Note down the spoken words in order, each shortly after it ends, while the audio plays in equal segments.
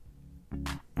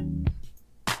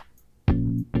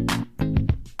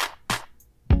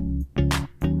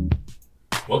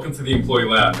Welcome to the Employee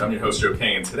Lounge. I'm your host, Joe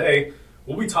Kang, and today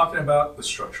we'll be talking about the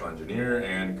structural engineer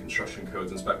and construction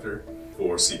codes inspector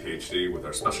for CPHD with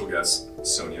our special guests,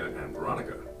 Sonia and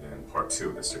Veronica, in part 2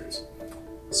 of this series.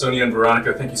 Sonia and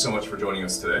Veronica, thank you so much for joining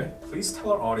us today. Please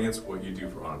tell our audience what you do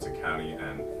for Arlington County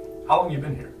and how long you've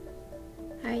been here.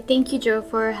 All right, thank you, Joe,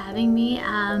 for having me.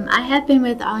 I have been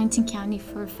with Arlington County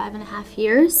for 5.5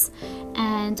 years,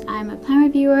 and I'm a plan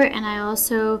reviewer, and I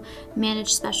also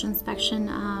manage special inspection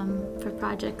for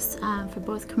projects for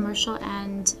both commercial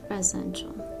and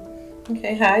residential.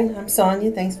 Okay, hi, I'm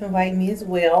Sonia. Thanks for inviting me as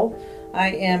well. I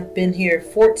have been here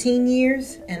 14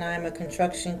 years, and I'm a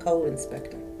construction code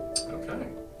inspector. Okay,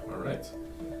 all right.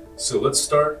 So let's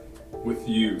start with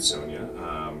you, Sonia.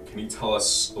 Can you tell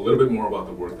us a little bit more about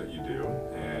the work that you do,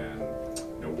 and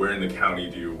where in the county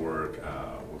do you work?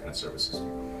 What kind of services do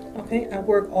you do? Okay, I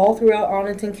work all throughout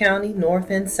Arlington County, north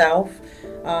and south.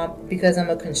 Because I'm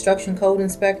a construction code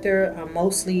inspector, I'm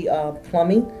mostly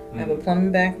plumbing. I have a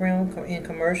plumbing background in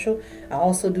commercial. I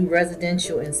also do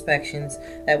residential inspections.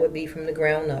 That would be from the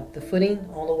ground up, the footing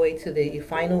all the way to the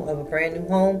final of a brand new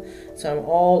home. So I'm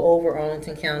all over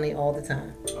Arlington County all the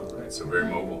time. All right, so very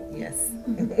mobile. Yes.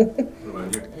 What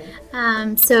about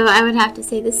you? So I would have to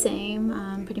say the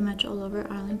same, pretty much all over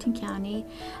Arlington County.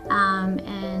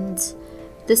 And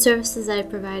the services I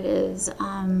provide is a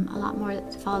lot more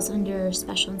that falls under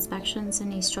special inspections,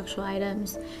 any structural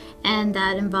items, and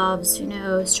that involves,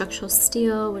 structural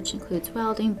steel, which includes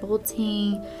welding,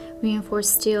 bolting,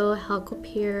 reinforced steel, helical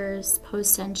piers,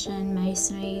 post tension,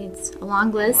 masonry. It's a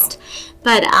long list,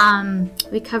 but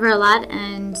we cover a lot,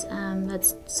 and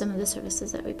that's some of the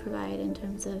services that we provide in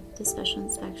terms of the special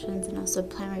inspections and also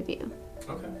plan review.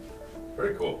 Okay,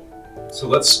 very cool. So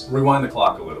let's rewind the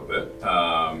clock a little bit.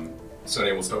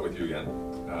 Sonia, we'll start with you again.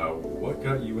 What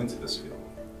got you into this field?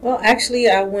 Well,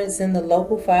 actually, I was in the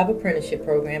local 5 apprenticeship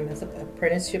program as an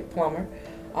apprenticeship plumber.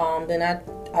 Then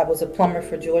I was a plumber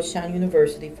for Georgetown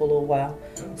University for a little while.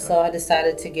 Okay. So I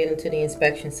decided to get into the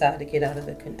inspection side to get out of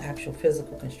the actual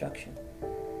physical construction.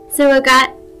 So what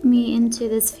got me into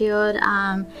this field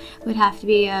would have to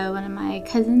be one of my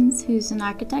cousins who's an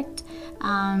architect.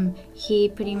 He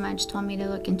pretty much told me to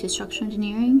look into structural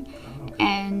engineering.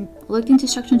 And looked into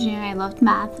structural engineering. I loved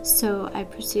math, so I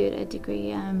pursued a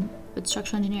degree with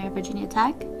structural engineering at Virginia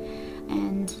Tech,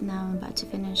 and now I'm about to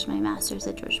finish my master's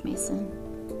at George Mason.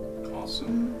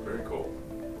 Awesome, very cool.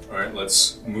 All right,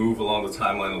 let's move along the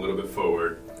timeline a little bit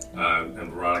forward,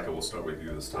 and Veronica, we'll start with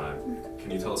you this time.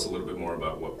 Can you tell us a little bit more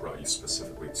about what brought you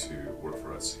specifically to work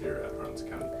for us here at Arlington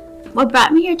County? What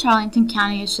brought me here to Arlington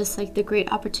County is just like the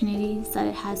great opportunities that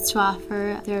it has to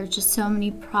offer. There are just so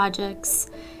many projects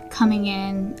coming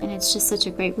in, and it's just such a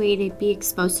great way to be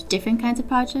exposed to different kinds of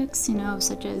projects,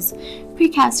 such as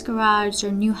precast garage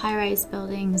or new high-rise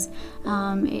buildings.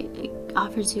 It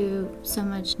offers you so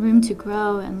much room to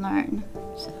grow and learn.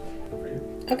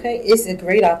 Okay, it's a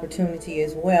great opportunity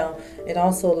as well. It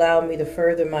also allowed me to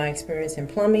further my experience in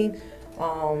plumbing.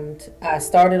 I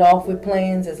started off with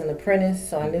plans as an apprentice,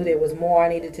 so I knew there was more I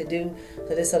needed to do.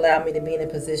 So this allowed me to be in a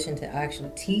position to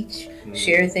actually teach,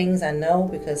 share things I know,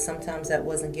 because sometimes that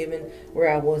wasn't given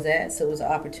where I was at. So it was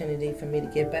an opportunity for me to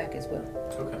give back as well.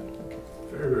 Okay.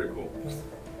 Very, very cool.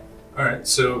 All right,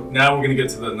 so now we're going to get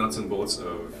to the nuts and bolts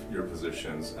of your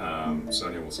positions.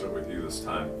 Sonia, we'll start with you this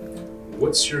time.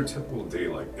 What's your typical day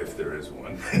like, if there is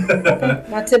one?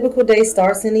 My typical day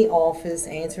starts in the office,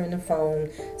 answering the phone,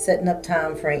 setting up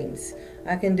time frames.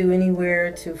 I can do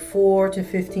anywhere to 4 to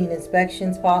 15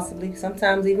 inspections, possibly,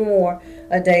 sometimes even more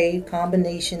a day,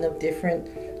 combination of different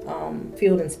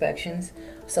field inspections.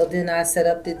 So then I set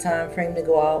up the time frame to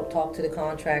go out, talk to the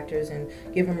contractors, and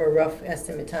give them a rough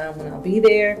estimate time when I'll be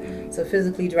there. So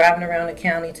physically driving around the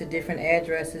county to different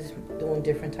addresses, doing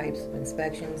different types of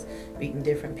inspections, meeting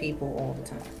different people all the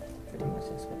time. Pretty much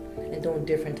this way. And doing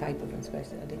different type of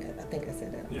inspections. I think I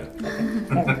said that. Yeah.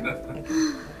 Okay.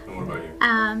 And what about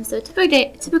you? So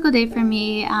typical day for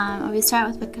me, I always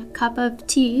start with a cup of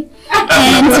tea,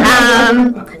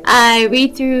 and I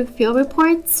read through field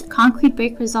reports, concrete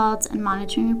break results, and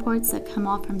monitoring reports that come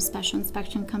all from special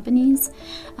inspection companies.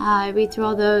 I read through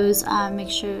all those, make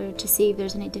sure to see if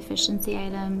there's any deficiency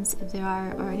items, if there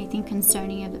are, or anything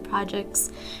concerning of the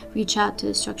projects. Reach out to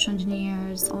the structural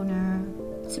engineers, owner,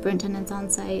 superintendents on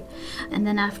site, and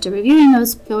then after reviewing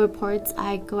those field reports,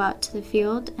 I go out to the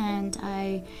field and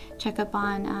I check up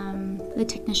on the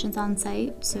technicians on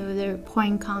site. So they're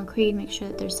pouring concrete, make sure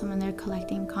that there's someone there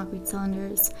collecting concrete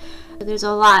cylinders. There's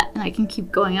a lot, and I can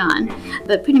keep going on,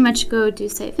 but pretty much go do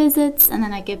site visits, and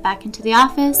then I get back into the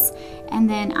office, and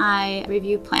then I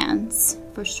review plans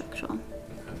for structural.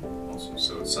 Okay, awesome.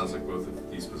 So it sounds like both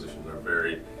of these positions are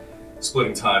very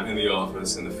splitting time in the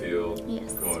office, in the field,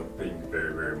 Yes. being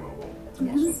very, very mobile.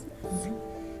 Yes. Awesome.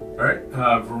 All right,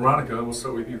 Veronica, we'll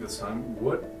start with you this time.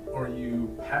 What are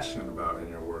you passionate about in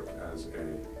your work as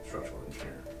a structural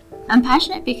engineer? I'm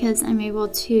passionate because I'm able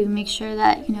to make sure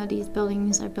that, these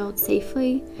buildings are built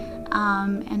safely,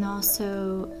 and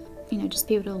also, just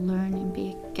be able to learn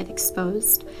and get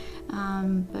exposed.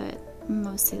 But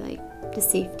mostly like the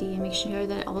safety and make sure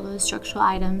that all those structural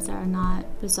items that are not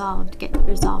resolved get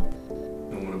resolved.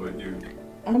 And what about you?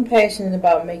 I'm passionate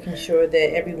about making sure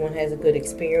that everyone has a good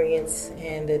experience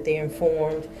and that they're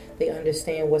informed, they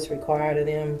understand what's required of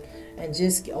them, and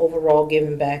just overall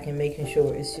giving back and making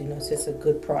sure it's just a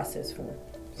good process for them.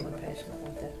 So I'm passionate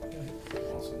about that.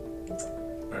 Awesome.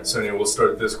 All right, Sonia, we'll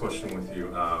start this question with you.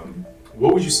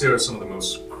 What would you say are some of the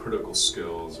most critical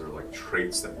skills or like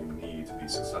traits that you need to be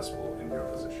successful in your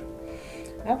position?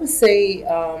 I would say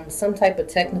some type of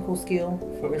technical skill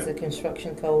for as a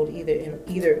construction code,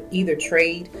 either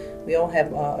trade. We all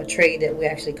have a trade that we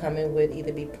actually come in with,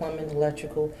 either be plumbing,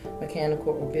 electrical,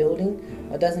 mechanical, or building.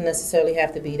 It doesn't necessarily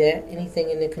have to be that. Anything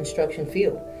in the construction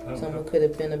field. Someone could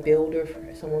have been a builder.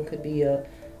 Someone could be a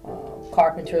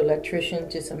carpenter, electrician.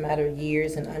 Just a matter of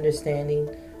years and understanding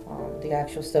the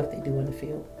actual stuff they do in the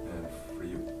field.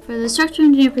 For the structural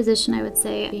engineer position, I would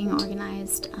say being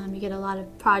organized. You get a lot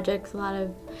of projects, a lot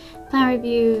of plan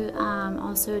review,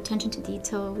 also attention to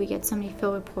detail. We get so many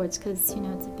field reports because,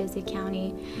 it's a busy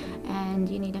county, and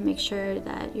you need to make sure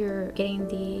that you're getting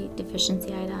the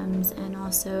deficiency items and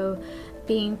also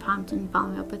being prompt and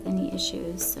following up with any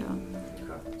issues. So,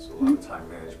 okay. So a lot of time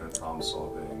management, problem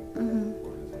solving,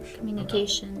 organization.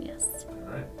 Communication, yes.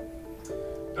 All right.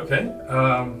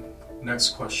 Okay.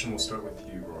 Next question, we'll start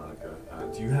with you, Veronica.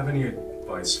 Do you have any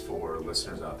advice for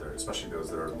listeners out there, especially those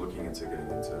that are looking into getting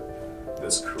into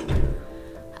this career?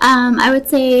 I would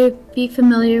say be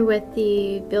familiar with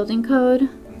the building code,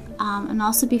 and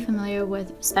also be familiar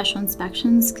with special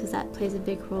inspections because that plays a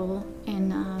big role in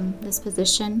this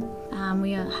position.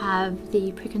 We have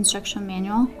the pre-construction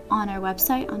manual on our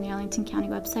website, on the Arlington County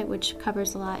website, which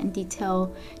covers a lot in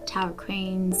detail: tower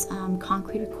cranes,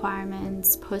 concrete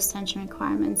requirements, post-tension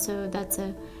requirements. So that's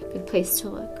a good place to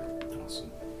look.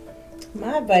 Awesome.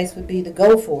 My advice would be to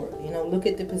go for it. Look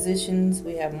at the positions.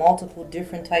 We have multiple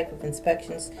different type of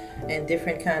inspections and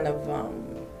different kind of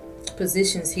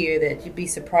positions here that you'd be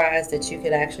surprised that you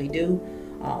could actually do.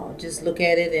 Just look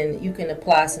at it and you can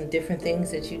apply some different things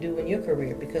that you do in your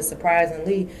career, because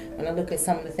surprisingly, when I look at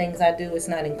some of the things I do, it's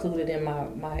not included in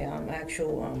my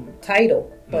actual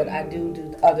title, but I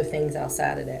do other things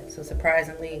outside of that. So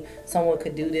surprisingly, someone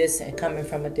could do this and coming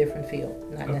from a different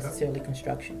field, not necessarily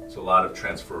construction. So a lot of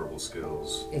transferable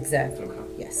skills. Exactly.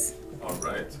 Okay. Yes. All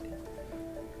right.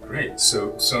 Great.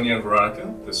 So, Sonia and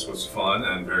Veronica, this was fun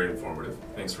and very informative.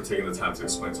 Thanks for taking the time to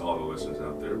explain to all the listeners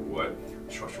out there what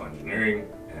structural engineering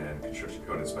and construction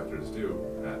code inspectors do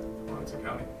at Arlington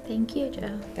County. Thank you,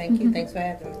 Joe. Thank you. Thanks for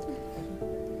having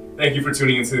me. Thank you for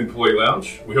tuning into the Employee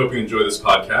Lounge. We hope you enjoy this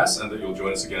podcast and that you'll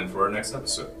join us again for our next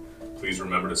episode. Please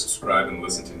remember to subscribe and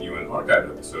listen to new and archived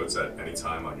episodes at any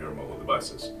time on your mobile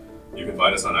devices. You can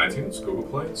find us on iTunes, Google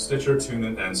Play, Stitcher,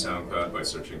 TuneIn, and SoundCloud by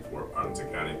searching for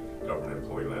Arlington County Government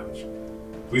Employee Lounge.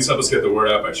 Please help us get the word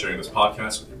out by sharing this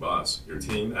podcast with your boss, your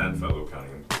team, and fellow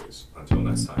county employees. Until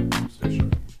next time, stay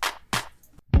sharp.